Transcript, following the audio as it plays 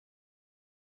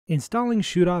Installing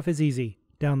ShootOFF is easy.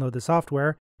 Download the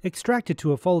software, extract it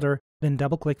to a folder, then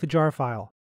double-click the jar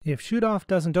file. If ShootOFF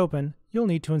doesn't open, you'll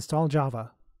need to install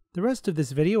Java. The rest of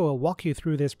this video will walk you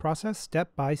through this process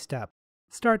step by step.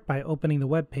 Start by opening the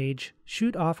web page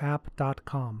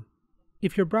shootoffapp.com.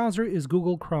 If your browser is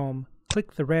Google Chrome,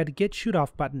 click the red Get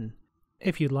ShootOFF button.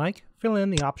 If you'd like, fill in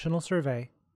the optional survey.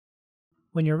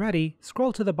 When you're ready,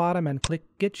 scroll to the bottom and click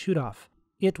Get ShootOFF.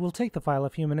 It will take the file a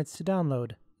few minutes to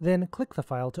download. Then click the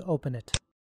file to open it.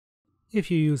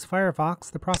 If you use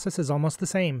Firefox, the process is almost the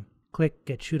same. Click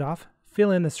Get ShootOFF,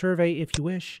 fill in the survey if you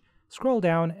wish, scroll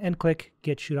down and click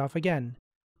Get ShootOFF again.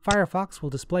 Firefox will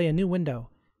display a new window.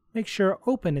 Make sure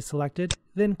Open is selected,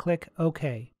 then click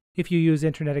OK. If you use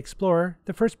Internet Explorer,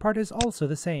 the first part is also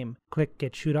the same. Click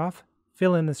Get ShootOFF,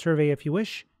 fill in the survey if you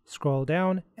wish, scroll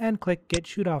down, and click Get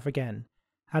ShootOFF again.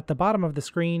 At the bottom of the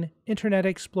screen, Internet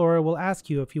Explorer will ask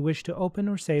you if you wish to open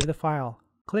or save the file.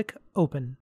 Click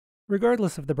Open.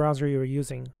 Regardless of the browser you are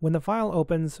using, when the file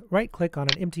opens, right-click on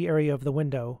an empty area of the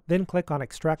window, then click on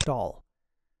Extract All.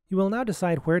 You will now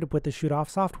decide where to put the ShootOFF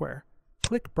software.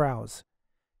 Click Browse.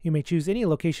 You may choose any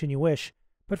location you wish,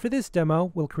 but for this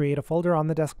demo, we'll create a folder on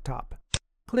the desktop.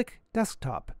 Click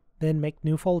Desktop, then make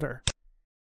New Folder.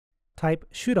 Type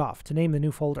ShootOFF to name the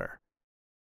new folder.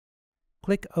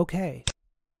 Click OK.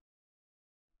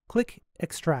 Click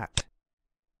Extract.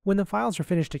 When the files are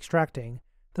finished extracting,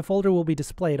 the folder will be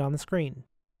displayed on the screen.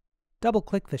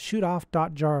 Double-click the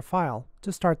shootoff.jar file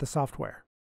to start the software.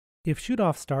 If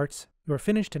ShootOFF starts, you are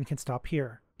finished and can stop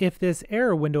here. If this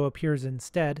error window appears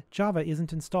instead, Java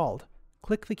isn't installed.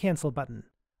 Click the Cancel button.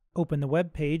 Open the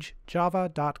web page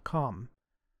java.com.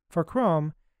 For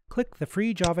Chrome, click the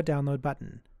Free Java Download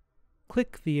button.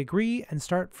 Click the Agree and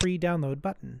Start Free Download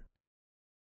button.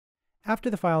 After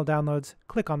the file downloads,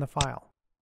 click on the file.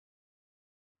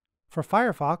 For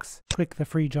Firefox, click the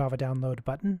Free Java Download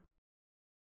button.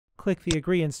 Click the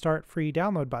Agree and Start Free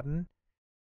Download button.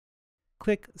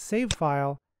 Click Save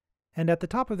File, and at the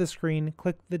top of the screen,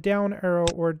 click the down arrow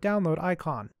or download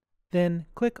icon. Then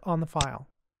click on the file.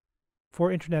 For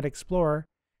Internet Explorer,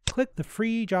 click the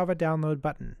Free Java Download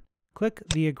button. Click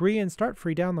the Agree and Start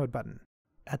Free Download button.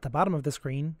 At the bottom of the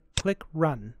screen, click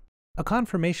Run. A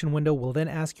confirmation window will then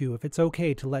ask you if it's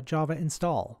okay to let Java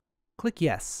install. Click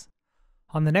Yes.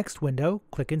 On the next window,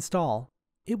 click Install.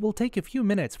 It will take a few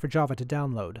minutes for Java to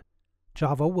download.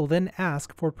 Java will then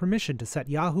ask for permission to set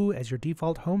Yahoo as your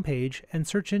default home page and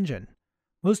search engine.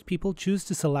 Most people choose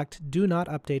to select Do Not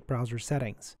Update Browser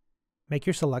Settings. Make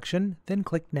your selection, then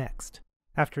click Next.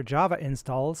 After Java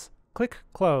installs, click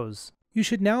Close. You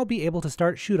should now be able to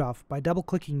start ShootOFF by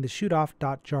double-clicking the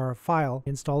shootoff.jar file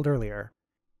installed earlier.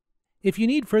 If you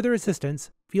need further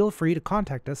assistance, feel free to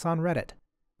contact us on Reddit.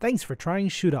 Thanks for trying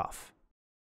ShootOFF.